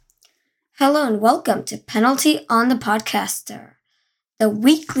Hello and welcome to Penalty on the Podcaster, the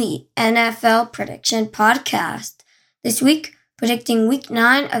weekly NFL prediction podcast. This week, predicting week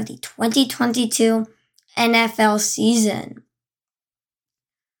 9 of the 2022 NFL season.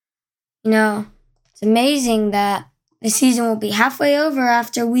 It's amazing that the season will be halfway over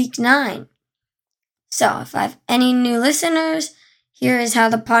after week 9. So, if I have any new listeners, here is how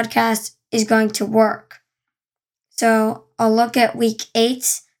the podcast is going to work. So, I'll look at week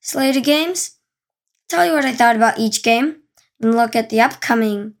 8's slate of games, tell you what I thought about each game, and look at the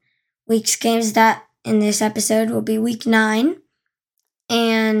upcoming week's games that in this episode will be week 9.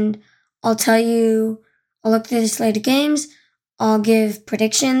 And I'll look through the slate of games, I'll give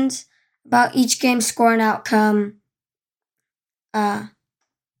predictions about each game's score and outcome. I'm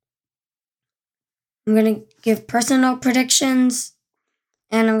going to give personal predictions,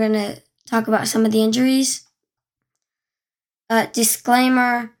 and I'm going to talk about some of the injuries.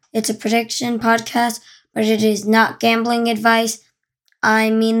 Disclaimer, it's a prediction podcast, but it is not gambling advice. I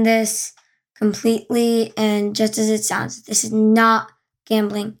mean this completely and just as it sounds. This is not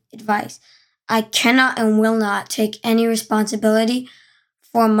gambling advice. I cannot and will not take any responsibility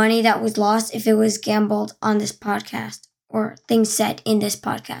for money that was lost if it was gambled on this podcast or things said in this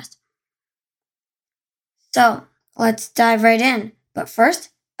podcast. So, let's dive right in. But first,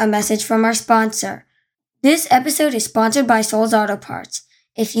 a message from our sponsor. This episode is sponsored by Souls Auto Parts.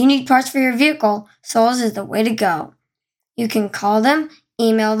 If you need parts for your vehicle, Souls is the way to go. You can call them,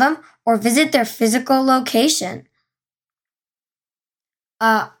 email them, or visit their physical location.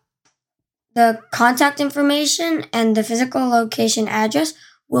 The contact information and the physical location address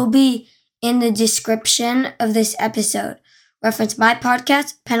will be in the description of this episode. Reference my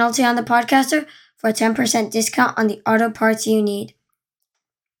podcast, Penalty on the Podcaster, for a 10% discount on the auto parts you need.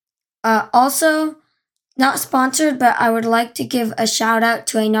 Also, not sponsored, but I would like to give a shout out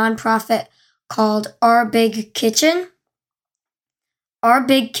to a nonprofit called Our Big Kitchen. Our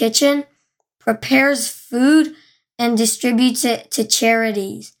Big Kitchen prepares food and distributes it to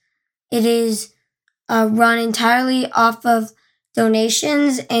charities. It is run entirely off of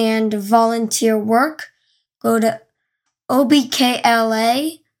donations and volunteer work. Go to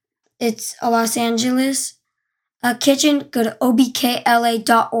OBKLA. It's a Los Angeles kitchen. Go to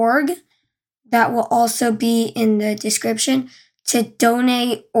obkla.org. That will also be in the description to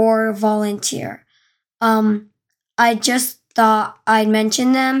donate or volunteer. I just thought I'd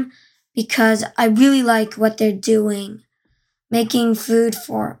mention them because I really like what they're doing, making food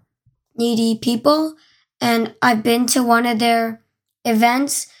for needy people. And I've been to one of their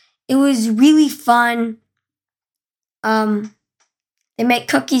events. It was really fun. They make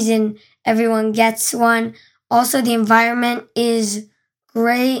cookies and everyone gets one. Also, the environment is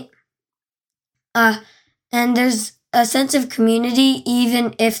great. And there's a sense of community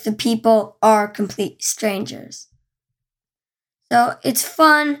even if the people are complete strangers. So it's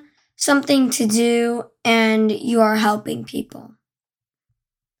fun, something to do, and you are helping people.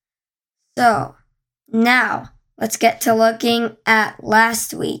 So now let's get to looking at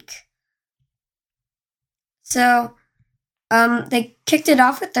last week. So they kicked it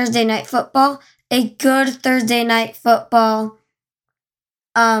off with Thursday Night Football, a good Thursday Night Football.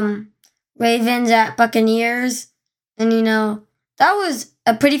 Ravens at Buccaneers. And, that was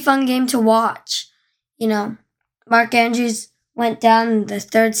a pretty fun game to watch. Mark Andrews went down, the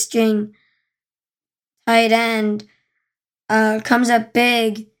third string tight end comes up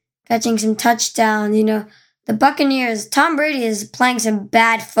big, catching some touchdowns. The Buccaneers, Tom Brady is playing some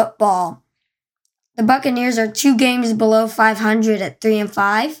bad football. The Buccaneers are 2 games below 500 at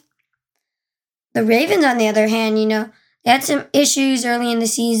 3-5. The Ravens, on the other hand, they had some issues early in the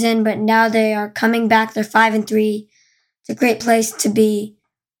season, but now they are coming back. They're 5-3. It's a great place to be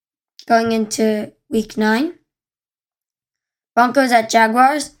going into week 9. Broncos at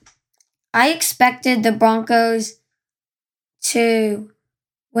Jaguars. I expected the Broncos to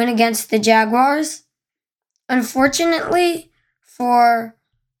win against the Jaguars. Unfortunately, for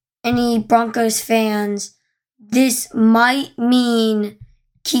any Broncos fans, this might mean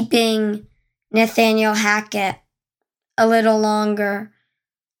keeping Nathaniel Hackett a little longer.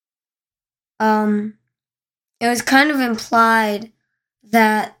 It was kind of implied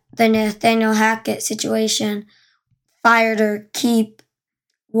that the Nathaniel Hackett situation, fired or keep,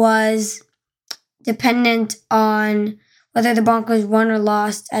 was dependent on whether the Broncos won or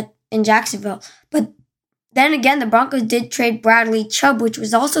lost in Jacksonville. But then again, the Broncos did trade Bradley Chubb, which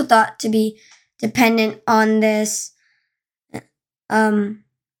was also thought to be dependent on this. And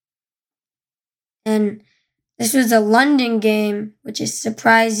this was a London game, which is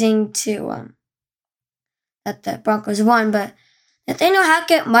surprising to that the Broncos won, but Nathaniel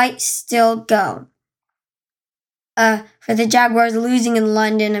Hackett might still go. For the Jaguars losing in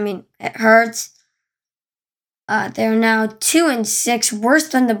London, it hurts. They're now 2-6, worse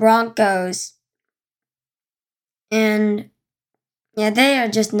than the Broncos. And yeah, they are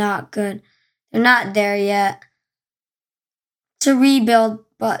just not good. They're not there yet. It's a rebuild,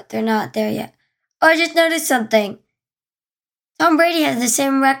 but they're not there yet. Oh, I just noticed something. Tom Brady has the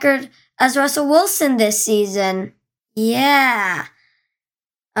same record as Russell Wilson this season. Yeah.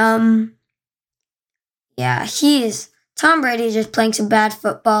 Tom Brady is just playing some bad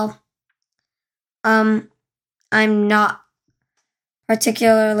football. I'm not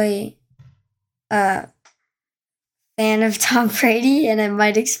particularly a fan of Tom Brady, and I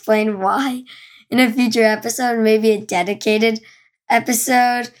might explain why in a future episode, maybe a dedicated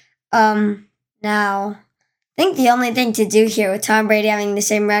episode. Now, I think the only thing to do here with Tom Brady having the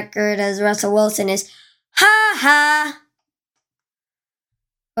same record as Russell Wilson is, ha ha.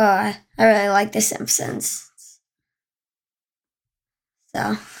 Oh, I really like The Simpsons.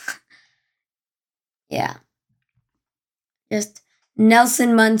 So, yeah. Just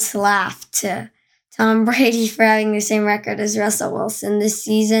Nelson Muntz laugh to Tom Brady for having the same record as Russell Wilson this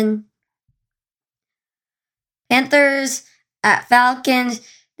season. Panthers at Falcons.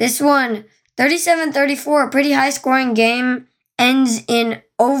 This one, 37-34, a pretty high-scoring game. Ends in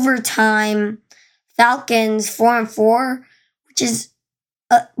overtime. Falcons 4-4, which is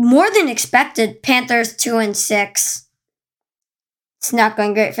more than expected. Panthers 2-6. It's not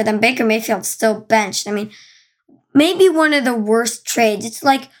going great for them. Baker Mayfield's still benched. Maybe one of the worst trades. It's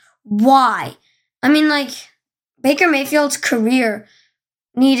like, why? Baker Mayfield's career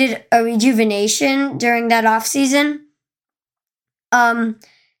needed a rejuvenation during that offseason. And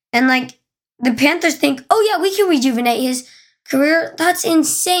the Panthers think, oh yeah, we can rejuvenate his career. That's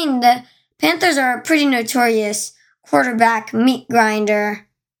insane. The Panthers are a pretty notorious quarterback meat grinder.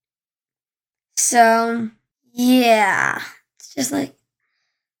 So, yeah. It's just like,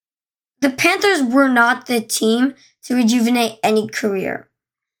 the Panthers were not the team to rejuvenate any career.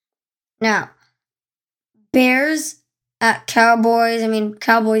 Now, Bears at Cowboys.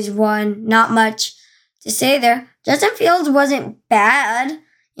 Cowboys won. Not much to say there. Justin Fields wasn't bad,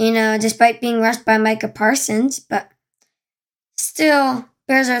 despite being rushed by Micah Parsons. But still,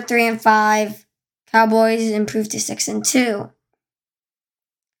 Bears are 3-5. Cowboys improved to 6-2.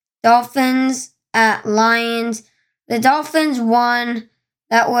 Dolphins at Lions. The Dolphins won.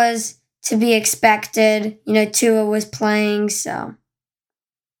 That was to be expected. Tua was playing, so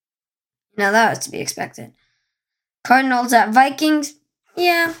that was to be expected. Cardinals at Vikings.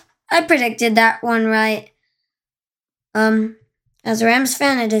 Yeah, I predicted that one right. As a Rams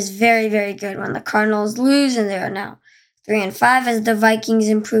fan, it is very, very good when the Cardinals lose, and they are now 3-5 as the Vikings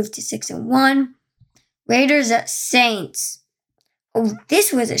improve to 6-1. Raiders at Saints. Oh,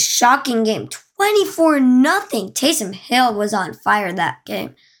 this was a shocking game. 24-0. Taysom Hill was on fire that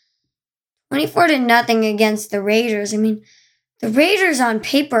game. 24-0 against the Raiders. The Raiders on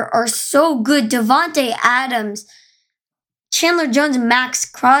paper are so good. Devontae Adams, Chandler Jones, Max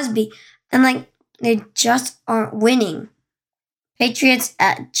Crosby, and they just aren't winning. Patriots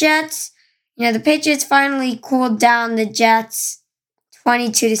at Jets. The Patriots finally cooled down the Jets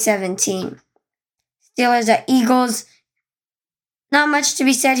 22-17. Steelers at Eagles. Not much to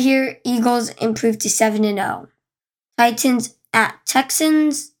be said here. Eagles improved to 7-0. Titans at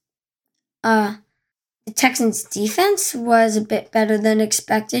Texans. The Texans defense was a bit better than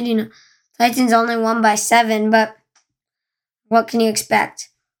expected. Titans only won by 7, but what can you expect?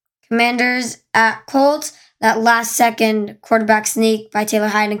 Commanders at Colts. That last second quarterback sneak by Taylor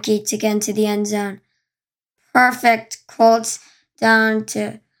Heinicke to get into the end zone. Perfect. Colts down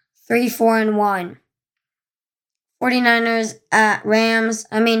to 3-4-1. 49ers at Rams.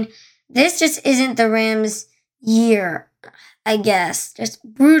 This just isn't the Rams' year, I guess. Just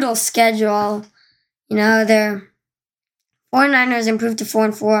brutal schedule. Their 49ers improved to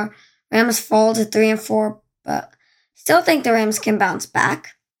 4-4. Rams fall to 3-4, but still think the Rams can bounce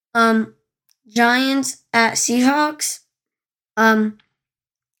back. Giants at Seahawks. Seahawks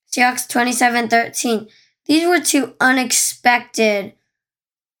 27-13. These were two unexpected,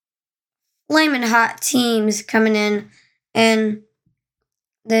 flaming hot teams coming in, and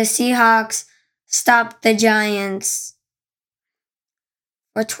the Seahawks stopped the Giants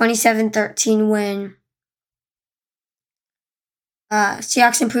for a 27-13 win.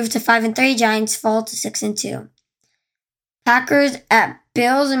 Seahawks improved to 5-3. Giants fall to 6-2. Packers at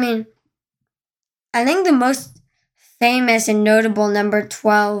Bills. I think the most famous and notable number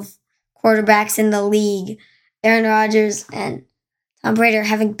 12 quarterbacks in the league, Aaron Rodgers and Tom Brady, are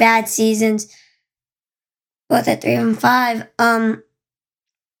having bad seasons. both at 3-5.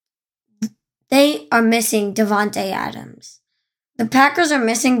 They are missing Davante Adams. The Packers are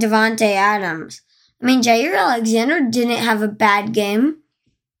missing Davante Adams. I mean, Jair Alexander didn't have a bad game.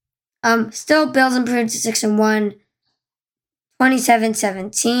 Still, Bills improved to 6-1,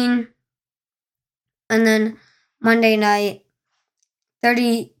 27-17. And then Monday night,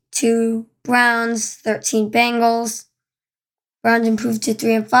 32 Browns, 13 Bengals. Browns improved to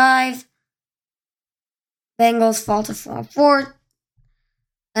 3-5. Bengals fall to 4-4.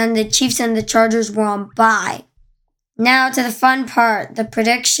 And the Chiefs and the Chargers were on bye. Now to the fun part, the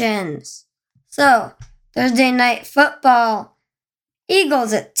predictions. So, Thursday night football.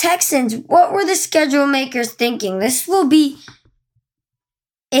 Eagles at Texans. What were the schedule makers thinking? This will be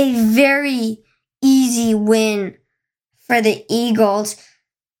a very easy win for the Eagles.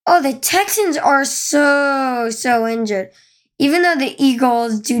 Oh, the Texans are so injured. Even though the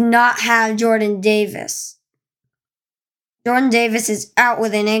Eagles do not have Jordan Davis. Jordan Davis is out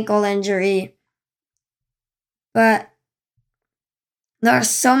with an ankle injury. But there are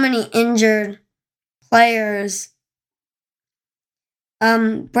so many injured players.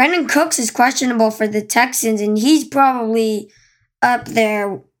 Brandon Cooks is questionable for the Texans, and he's probably up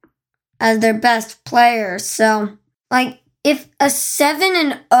there as their best player. So, if a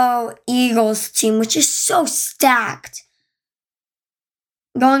 7-0 Eagles team, which is so stacked,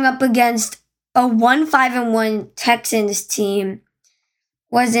 going up against a 1-5-1 Texans team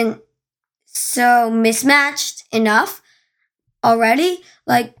wasn't so mismatched enough already,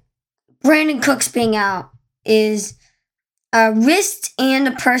 Brandon Cooks being out is a wrist and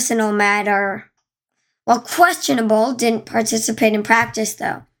a personal matter. While questionable, didn't participate in practice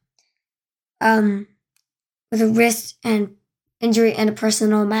though. With a wrist and injury and a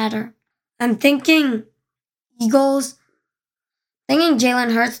personal matter. I'm thinking Eagles. Thinking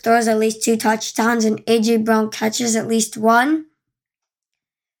Jalen Hurts throws at least 2 touchdowns and A.J. Brown catches at least 1.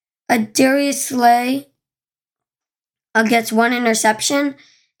 Darius Slay gets 1 interception,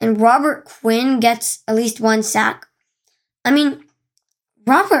 and Robert Quinn gets at least 1 sack.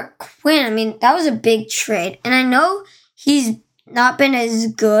 Robert Quinn, that was a big trade. And I know he's not been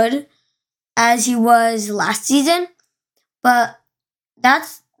as good as he was last season, but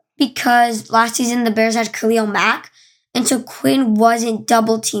that's because last season the Bears had Khalil Mack, and so Quinn wasn't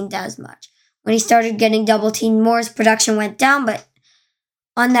double-teamed as much. When he started getting double-teamed more, his production went down, but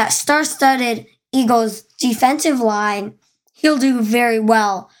on that star-studded Eagles defensive line, he'll do very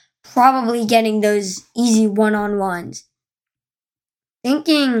well, probably getting those easy one-on-ones.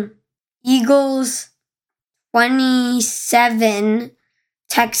 Thinking Eagles 27,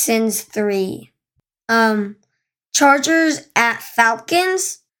 Texans 3. Chargers at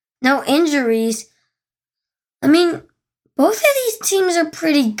Falcons. No injuries. Both of these teams are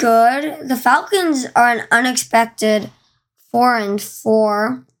pretty good. The Falcons are an unexpected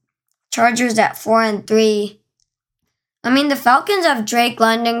 4-4. Chargers at 4-3. The Falcons have Drake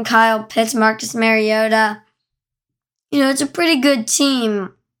London, Kyle Pitts, Marcus Mariota. It's a pretty good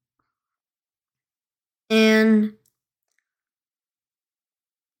team. And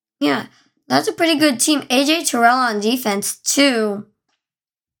yeah, that's a pretty good team. AJ Terrell on defense too.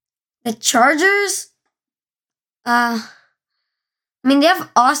 The Chargers, they have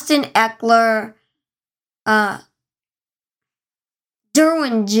Austin Eckler,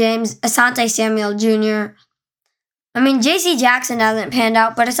 Derwin James, Asante Samuel Jr. J.C. Jackson hasn't panned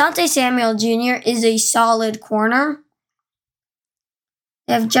out, but Asante Samuel Jr. is a solid corner.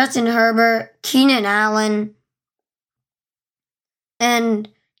 They have Justin Herbert, Keenan Allen, and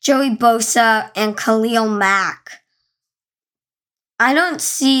Joey Bosa and Khalil Mack. I don't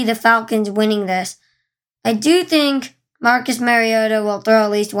see the Falcons winning this. I do think Marcus Mariota will throw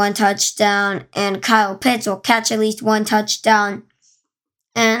at least 1 touchdown, and Kyle Pitts will catch at least 1 touchdown.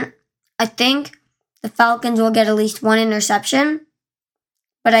 And I think the Falcons will get at least 1 interception.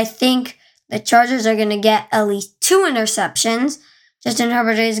 But I think the Chargers are going to get at least 2 interceptions. Justin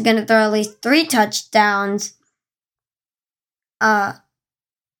Herbert is going to throw at least 3 touchdowns.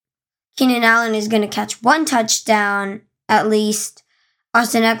 Keenan Allen is going to catch 1 touchdown at least.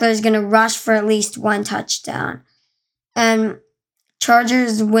 Austin Eckler is going to rush for at least 1 touchdown. And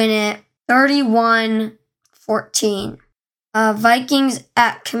Chargers win it 31-14. Vikings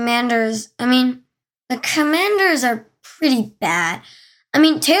at Commanders. The Commanders are pretty bad.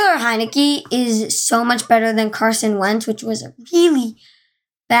 Taylor Heineke is so much better than Carson Wentz, which was a really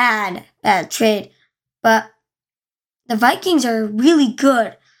bad trade. But the Vikings are really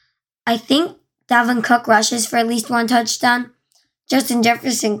good. I think Dalvin Cook rushes for at least 1 touchdown. Justin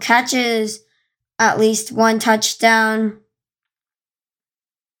Jefferson catches at least 1 touchdown.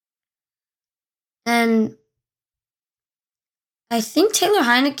 And I think Taylor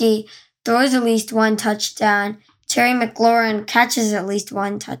Heineke throws at least one touchdown. Terry McLaurin catches at least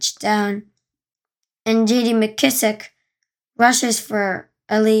one touchdown. And J.D. McKissick rushes for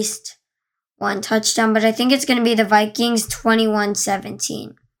at least one touchdown. But I think it's going to be the Vikings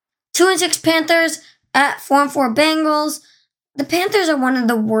 21-17. 2-6 Panthers at 4-4 Bengals. The Panthers are one of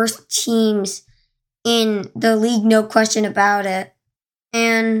the worst teams in the league, no question about it.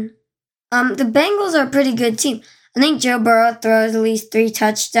 And the Bengals are a pretty good team. I think Joe Burrow throws at least 3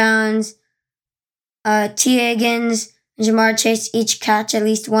 touchdowns. T. Higgins and Jamar Chase each catch at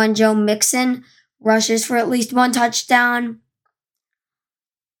least one. Joe Mixon rushes for at least one touchdown.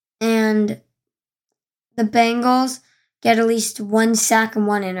 And the Bengals get at least 1 sack and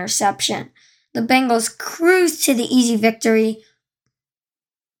 1 interception. The Bengals cruise to the easy victory,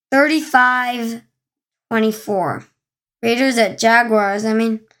 35-24. Raiders at Jaguars. I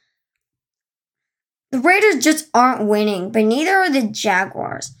mean, the Raiders just aren't winning, but neither are the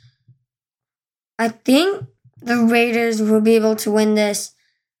Jaguars. I think the Raiders will be able to win this.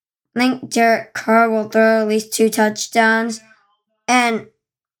 I think Derek Carr will throw at least 2 touchdowns. And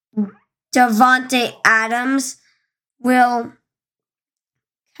Davante Adams will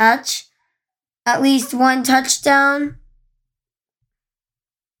catch at least 1 touchdown.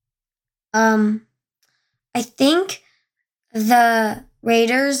 I think the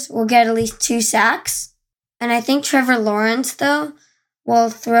Raiders will get at least 2 sacks. And I think Trevor Lawrence, though, will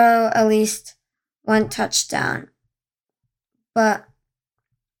throw at least 1 touchdown. But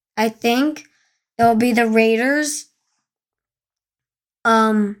I think it will be the Raiders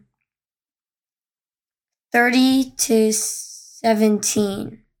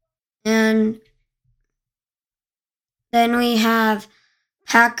 30-17. And then we have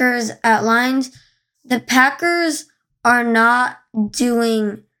Packers at Lions. The Packers are not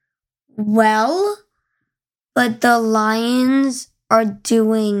doing well, but the Lions are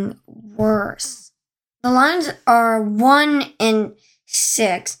doing worse. The Lions are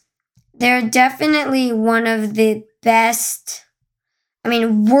 1-6. They're definitely one of the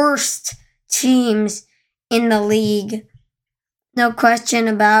worst teams in the league. No question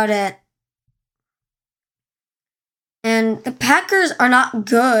about it. And the Packers are not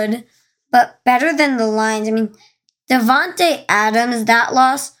good, but better than the Lions. I mean, Davante Adams, that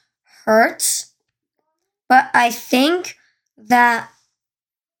loss hurts. But I think that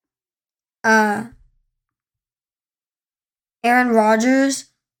Aaron Rodgers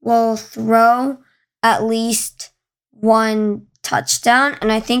will throw at least 1 touchdown.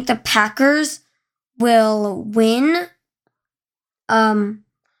 And I think the Packers will win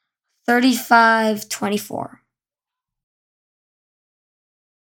 35-24.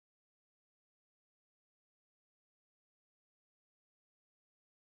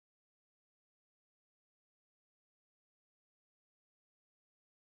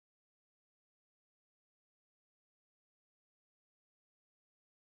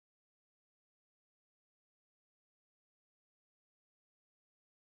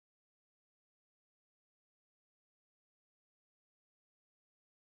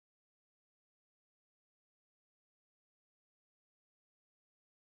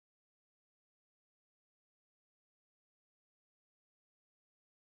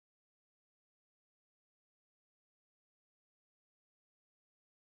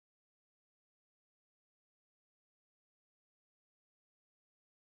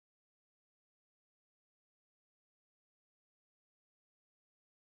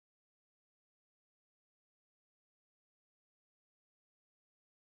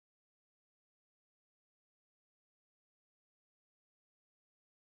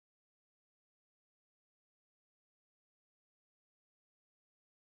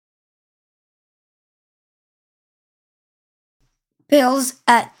 Bills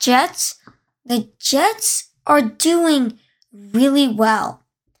at Jets. The Jets are doing really well,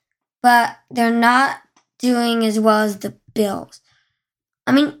 but they're not doing as well as the Bills.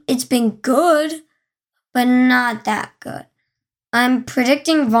 I mean, it's been good, but not that good. I'm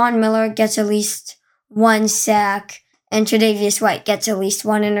predicting Von Miller gets at least 1 sack and Tre'Davious White gets at least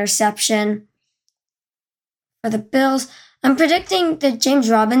 1 interception. For the Bills, I'm predicting that James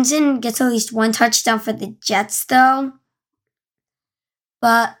Robinson gets at least 1 touchdown for the Jets, though.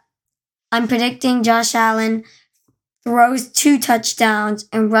 But I'm predicting Josh Allen throws 2 touchdowns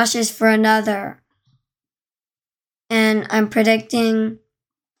and rushes for another. And I'm predicting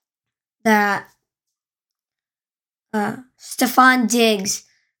that Stephon Diggs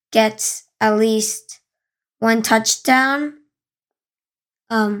gets at least 1 touchdown.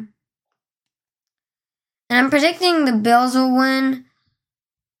 And I'm predicting the Bills will win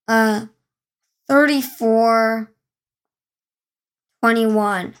 34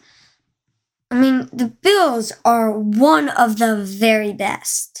 21. I mean, the Bills are one of the very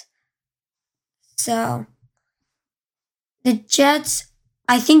best. So, the Jets,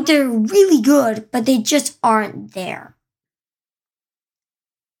 I think they're really good, but they just aren't there.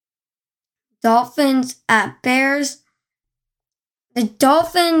 Dolphins at Bears. The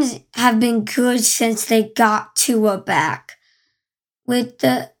Dolphins have been good since they got Tua back. With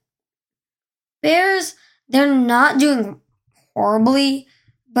the Bears, they're not doing horribly,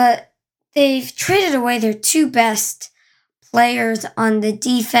 but they've traded away their two best players on the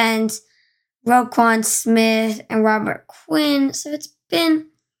defense, Roquan Smith and Robert Quinn, so it's been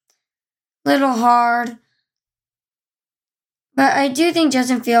a little hard. But I do think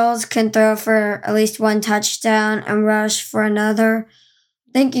Justin Fields can throw for at least one touchdown and rush for another.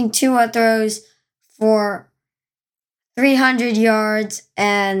 I'm thinking Tua throws for 300 yards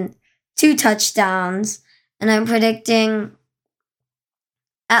and 2 touchdowns. And I'm predicting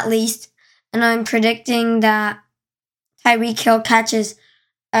at least. And I'm predicting that Tyreek Hill catches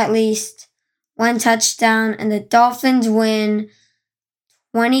at least 1 touchdown. And the Dolphins win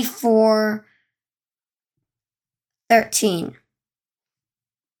 24-13.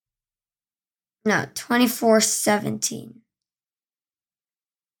 No, 24-17.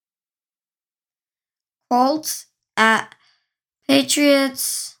 Colts at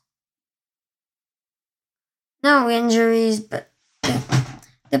Patriots. No injuries, but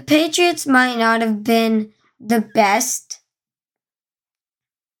the Patriots might not have been the best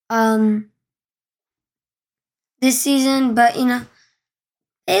this season, but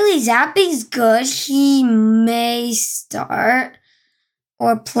Bailey Zappi's good. He may start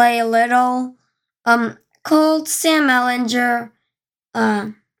or play a little. Colts, Sam Ehlinger,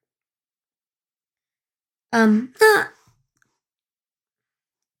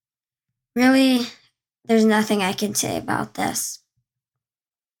 really, there's nothing I can say about this.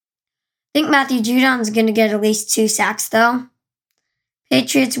 I think Matthew Judon's going to get at least 2 sacks, though.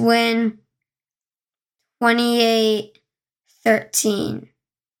 Patriots win 28-13.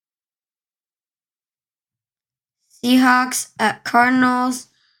 Seahawks at Cardinals.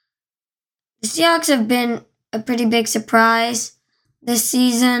 The Seahawks have been a pretty big surprise this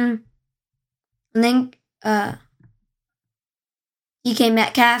season. I think DK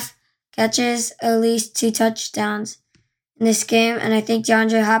Metcalf catches at least 2 touchdowns in this game, and I think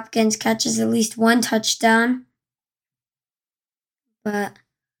DeAndre Hopkins catches at least 1 touchdown. But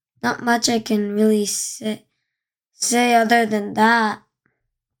not much I can really say other than that.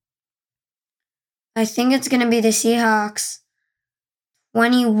 I think it's going to be the Seahawks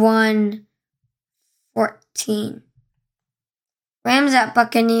 21-14. Rams at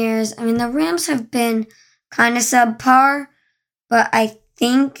Buccaneers. I mean, the Rams have been kind of subpar, but I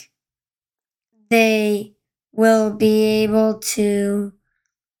think they will be able to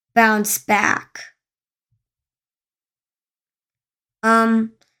bounce back.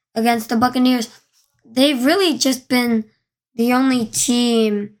 Against the Buccaneers, they've really just been the only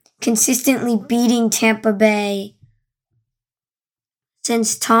team consistently beating Tampa Bay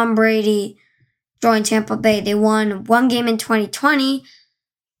since Tom Brady joined Tampa Bay. They won 1 game in 2020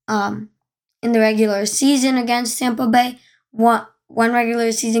 in the regular season against Tampa Bay, one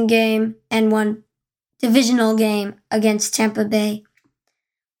regular season game, and 1 divisional game against Tampa Bay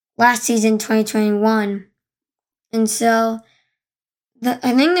last season, 2021. And so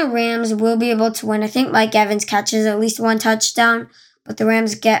I think the Rams will be able to win. I think Mike Evans catches at least 1 touchdown, but the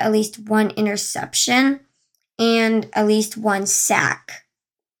Rams get at least 1 interception and at least 1 sack.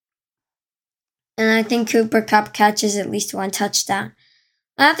 And I think Cooper Kupp catches at least 1 touchdown.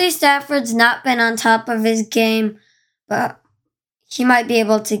 Matthew Stafford's not been on top of his game, but he might be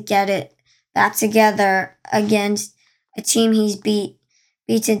able to get it back together against a team he's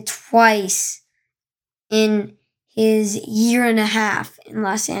beaten twice in his year and a half in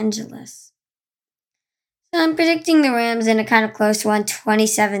Los Angeles. So I'm predicting the Rams in a kind of close one,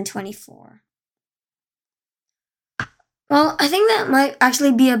 27-24. Well, I think that might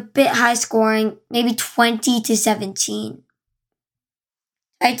actually be a bit high scoring, maybe 20-17.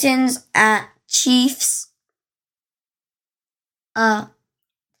 Titans at Chiefs. I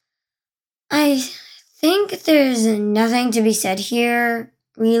think there's nothing to be said here,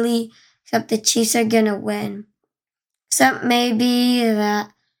 really, except the Chiefs are gonna win. Except maybe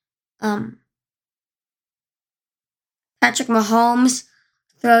that Patrick Mahomes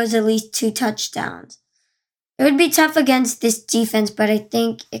throws at least 2 touchdowns. It would be tough against this defense, but I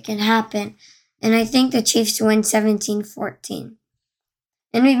think it can happen. And I think the Chiefs win 17-14.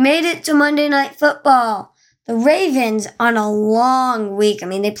 And we've made it to Monday Night Football. The Ravens on a long week. I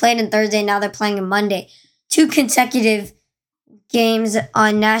mean, they played on Thursday, now they're playing on Monday. 2 consecutive games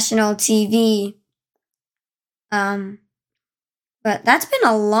on national TV. But that's been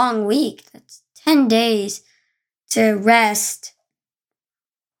a long week. That's 10 days to rest.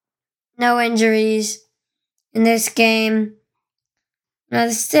 No injuries in this game. Now,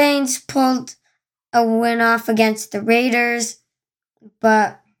 the Saints pulled a win off against the Raiders,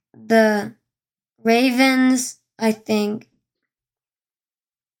 but the Ravens, I think,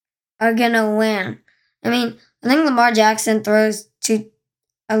 are going to win. I think Lamar Jackson throws to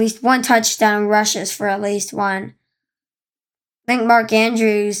at least one touchdown, rushes for at least one. I think Mark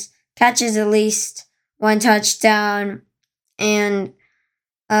Andrews catches at least one touchdown, and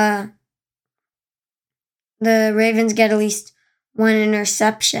the Ravens get at least one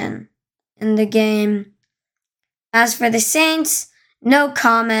interception in the game. As for the Saints, no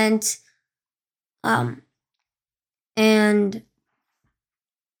comment. And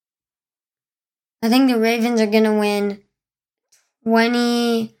I think the Ravens are going to win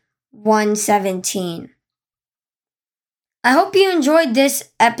 21-17. I hope you enjoyed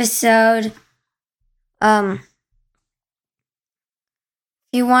this episode. If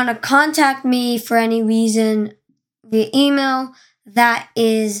you want to contact me for any reason via email, that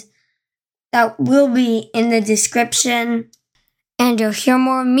will be in the description. And you'll hear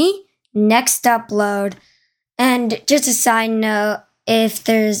more of me next upload. And just a side note, if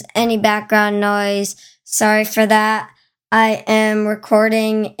there's any background noise, sorry for that. I am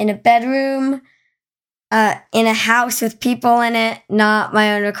recording in a bedroom, in a house with people in it, not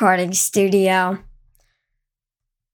my own recording studio.